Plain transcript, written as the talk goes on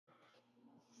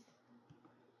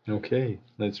Okay,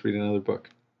 let's read another book.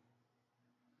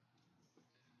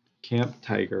 Camp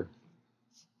Tiger.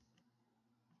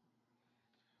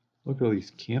 Look at all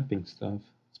these camping stuff.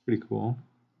 It's pretty cool.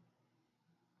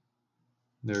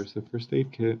 There's the first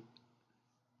aid kit.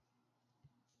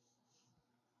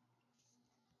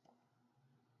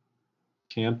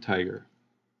 Camp Tiger.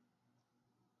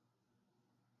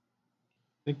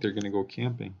 I think they're going to go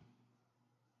camping.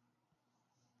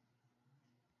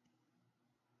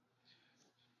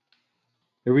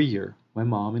 Every year, my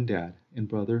mom and dad and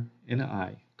brother and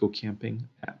I go camping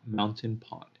at Mountain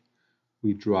Pond.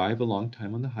 We drive a long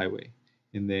time on the highway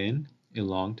and then a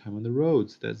long time on the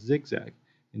roads that zigzag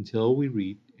until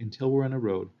we're on a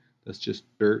road that's just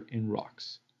dirt and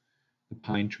rocks. The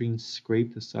pine trees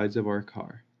scrape the sides of our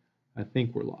car. I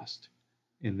think we're lost.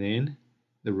 And then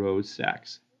the road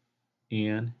sags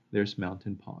and there's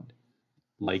Mountain Pond,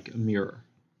 like a mirror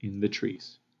in the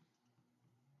trees.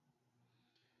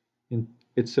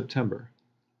 It's September,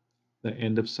 the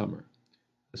end of summer.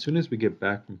 As soon as we get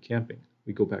back from camping,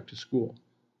 we go back to school.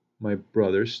 My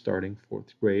brother's starting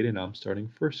fourth grade and I'm starting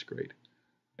first grade.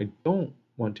 I don't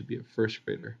want to be a first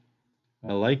grader.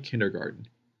 I like kindergarten.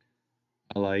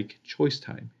 I like choice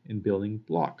time and building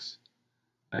blocks.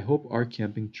 I hope our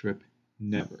camping trip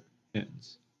never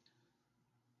ends.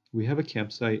 We have a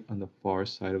campsite on the far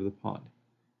side of the pond,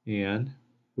 and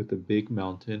with a big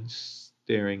mountain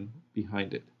starting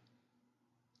behind it.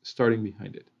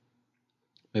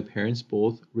 My parents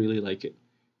both really like it.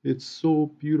 It's so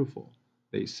beautiful,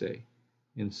 they say,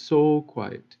 and so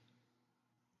quiet.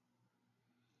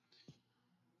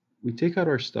 We take out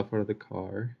our stuff out of the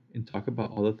car and talk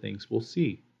about all the things we'll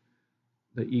see.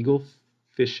 The eagle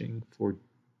fishing for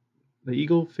the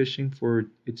eagle fishing for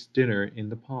its dinner in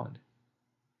the pond.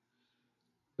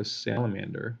 The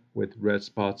salamander with red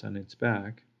spots on its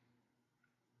back.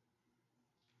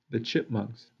 The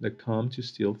chipmunks that come to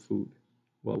steal food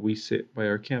while we sit by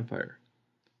our campfire.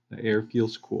 The air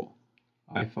feels cool.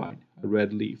 I find a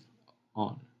red leaf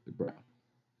on the ground.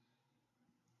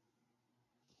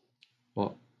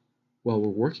 While, while we're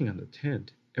working on the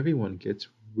tent, everyone gets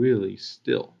really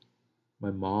still.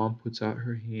 My mom puts out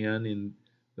her hand in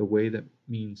the way that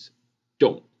means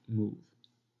don't move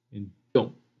and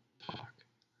don't talk.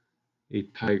 A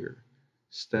tiger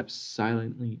steps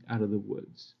silently out of the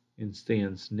woods and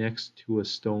stands next to a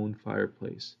stone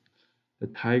fireplace. The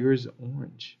tiger is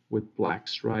orange with black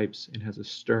stripes and has a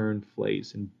stern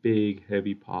face and big,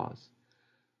 heavy paws.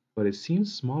 But it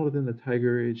seems smaller than the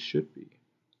tiger it should be.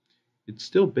 It's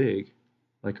still big,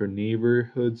 like our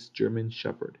neighborhood's German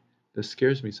shepherd that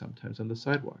scares me sometimes on the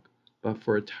sidewalk. But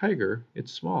for a tiger,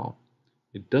 it's small.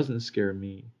 It doesn't scare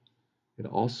me. It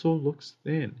also looks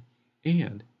thin,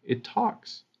 and it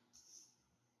talks.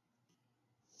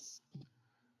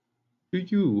 Do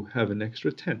you have an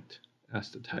extra tent?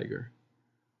 Asked the tiger.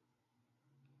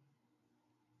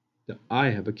 I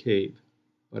have a cave,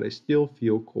 but I still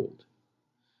feel cold.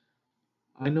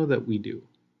 I know that we do.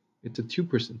 It's a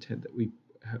two-person tent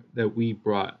that we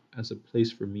brought as a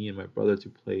place for me and my brother to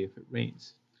play if it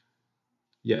rains.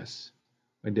 Yes,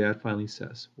 my dad finally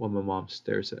says while my mom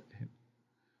stares at him.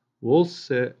 We'll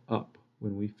set up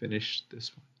when we finish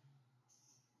this one.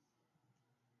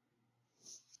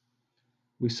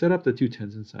 We set up the two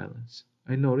tents in silence.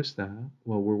 I notice that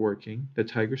while we're working, the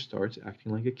tiger starts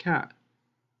acting like a cat,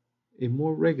 a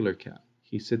more regular cat.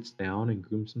 He sits down and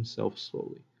grooms himself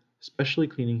slowly, especially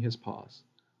cleaning his paws.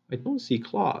 I don't see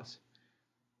claws.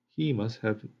 He must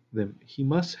have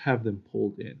them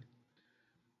pulled in.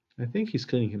 I think he's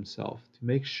cleaning himself to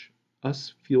make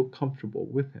us feel comfortable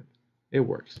with him. It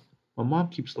works. My mom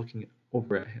keeps looking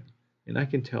over at him, and I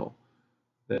can tell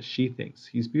that she thinks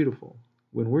he's beautiful.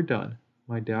 When we're done,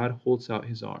 my dad holds out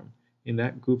his arm in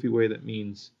that goofy way that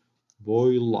means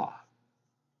voila.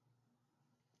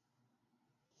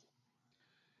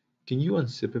 Can you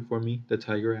unzip it for me? The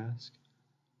tiger asks.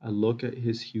 I look at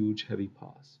his huge, heavy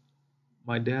paws.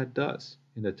 My dad does,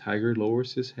 and the tiger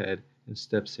lowers his head and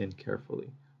steps in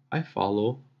carefully. I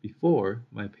follow before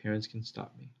my parents can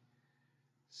stop me.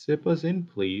 Sip us in,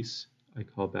 please, I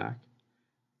call back.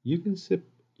 You can sip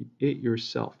it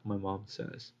yourself, my mom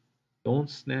says. Don't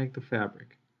snag the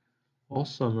fabric. All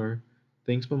summer,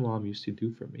 things my mom used to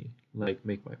do for me, like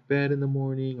make my bed in the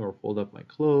morning or fold up my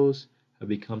clothes, have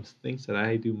become things that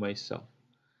I do myself.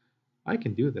 I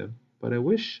can do them, but I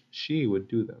wish she would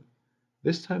do them.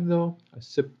 This time, though, I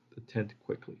sip the tent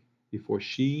quickly before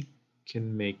she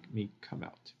can make me come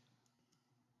out.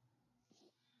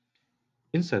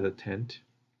 Inside the tent,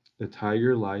 the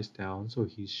tiger lies down so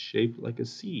he's shaped like a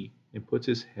C and puts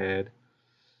his head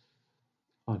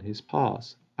on his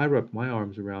paws. I wrap my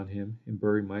arms around him and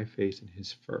bury my face in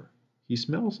his fur. He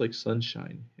smells like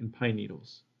sunshine and pine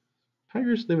needles.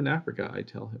 Tigers live in Africa, I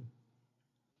tell him.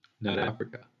 Not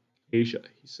Africa. Asia,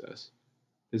 he says.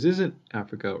 This isn't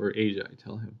Africa or Asia, I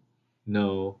tell him.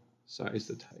 No, sighs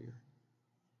the tiger.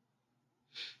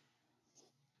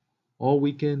 All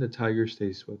weekend, the tiger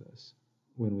stays with us.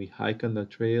 When we hike on the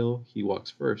trail, he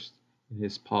walks first, and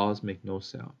his paws make no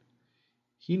sound.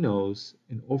 He knows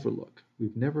an overlook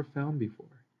we've never found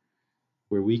before,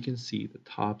 where we can see the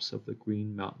tops of the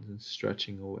green mountains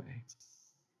stretching away.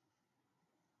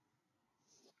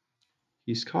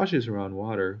 He's cautious around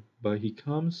water, but he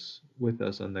comes with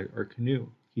us on our canoe.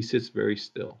 He sits very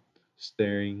still,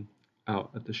 staring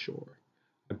out at the shore.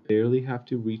 I barely have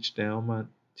to reach down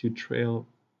to trail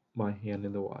my hand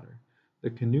in the water. The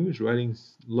canoe is riding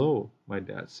low, my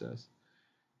dad says.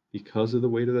 Because of the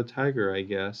weight of the tiger, I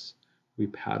guess. We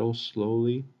paddle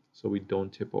slowly so we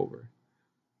don't tip over.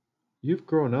 You've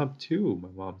grown up too, my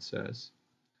mom says.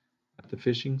 At the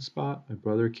fishing spot, my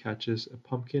brother catches a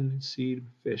pumpkin seed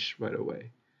fish right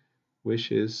away,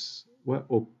 which is what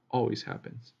always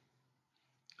happens.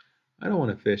 I don't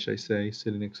want to fish, I say,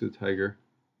 sitting next to the tiger.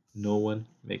 No one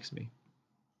makes me.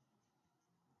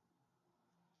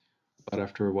 But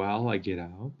after a while, I get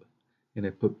out and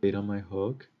I put bait on my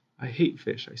hook. I hate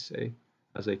fish, I say,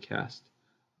 as I cast.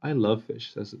 I love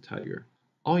fish, says the tiger.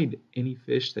 I'll eat any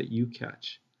fish that you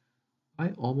catch.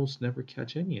 I almost never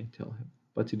catch any, I tell him.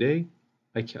 But today,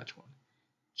 I catch one.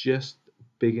 Just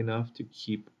big enough to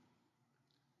keep,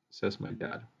 says my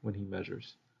dad when he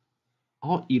measures.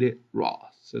 I'll eat it raw,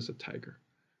 says the tiger.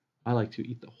 I like to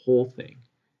eat the whole thing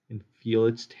and feel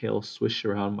its tail swish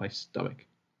around my stomach.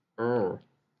 Urgh,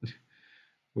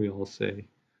 we all say,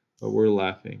 but we're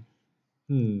laughing.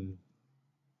 Hmm.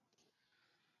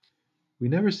 We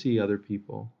never see other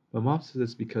people. My mom says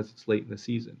it's because it's late in the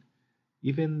season.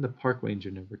 Even the park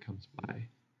ranger never comes by.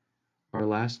 Our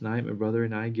last night, my brother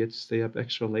and I get to stay up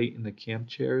extra late in the camp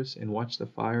chairs and watch the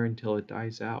fire until it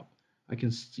dies out. I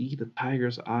can see the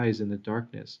tiger's eyes in the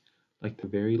darkness, like the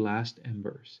very last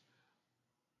embers.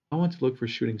 I want to look for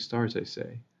shooting stars, I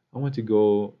say. I want to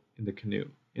go in the canoe,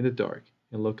 in the dark,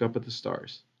 and look up at the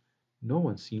stars. No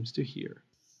one seems to hear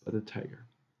but the tiger.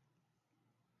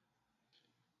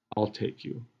 I'll take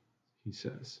you, he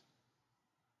says.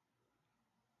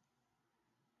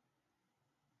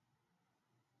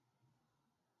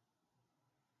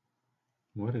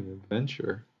 What an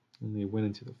adventure. And they went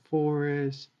into the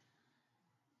forest,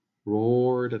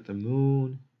 roared at the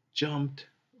moon, jumped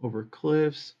over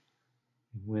cliffs,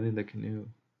 and went in the canoe.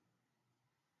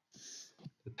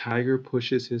 The tiger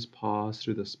pushes his paws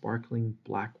through the sparkling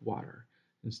black water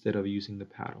instead of using the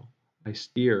paddle. I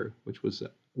steer,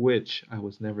 which I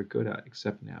was never good at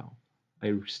except now.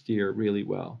 I steer really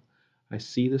well. I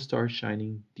see the stars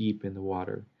shining deep in the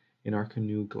water, and our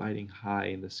canoe gliding high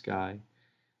in the sky.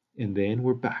 And then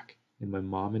we're back, and my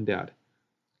mom and dad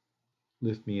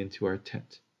lift me into our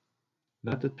tent.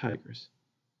 Not the tigers,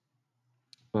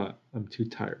 but I'm too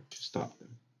tired to stop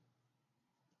them.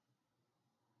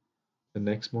 The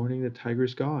next morning, the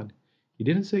tiger's gone. He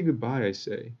didn't say goodbye, I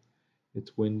say.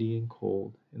 It's windy and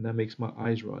cold, and that makes my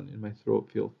eyes run and my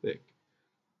throat feel thick.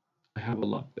 I have a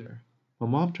lump there. My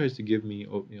mom tries to give me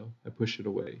oatmeal. I push it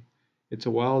away. It's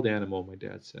a wild animal, my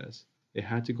dad says. It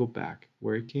had to go back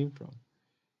where it came from.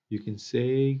 You can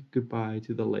say goodbye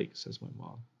to the lake, says my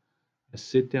mom. I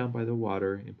sit down by the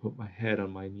water and put my head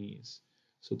on my knees,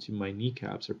 so to my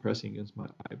kneecaps are pressing against my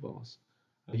eyeballs.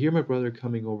 I hear my brother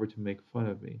coming over to make fun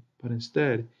of me, but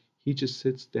instead, he just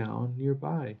sits down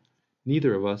nearby.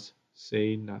 Neither of us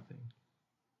say anything.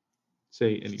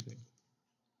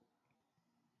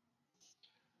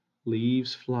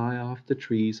 Leaves fly off the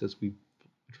trees as we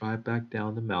drive back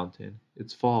down the mountain.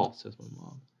 It's fall, says my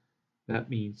mom. That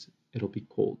means it'll be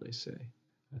cold, I say.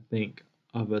 I think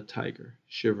of a tiger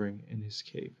shivering in his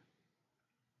cave.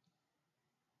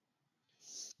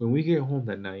 When we get home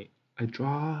that night, I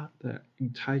draw the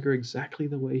tiger exactly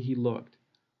the way he looked.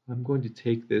 I'm going to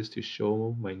take this to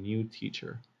show my new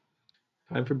teacher.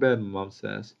 Time for bed, my mom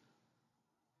says,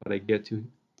 but I get her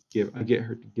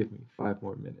to give me 5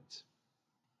 more minutes.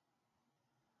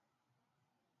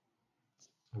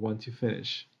 I want to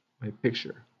finish my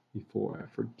picture before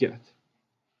I forget.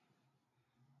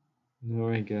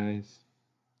 Alright, guys.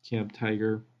 Camp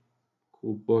Tiger,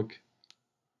 cool book.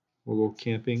 We'll go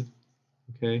camping,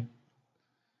 okay?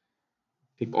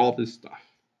 Take all this stuff,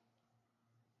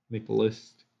 make a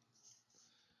list,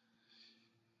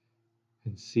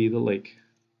 and see the lake.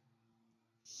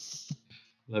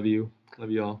 Love you.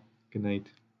 Love you all. Good night.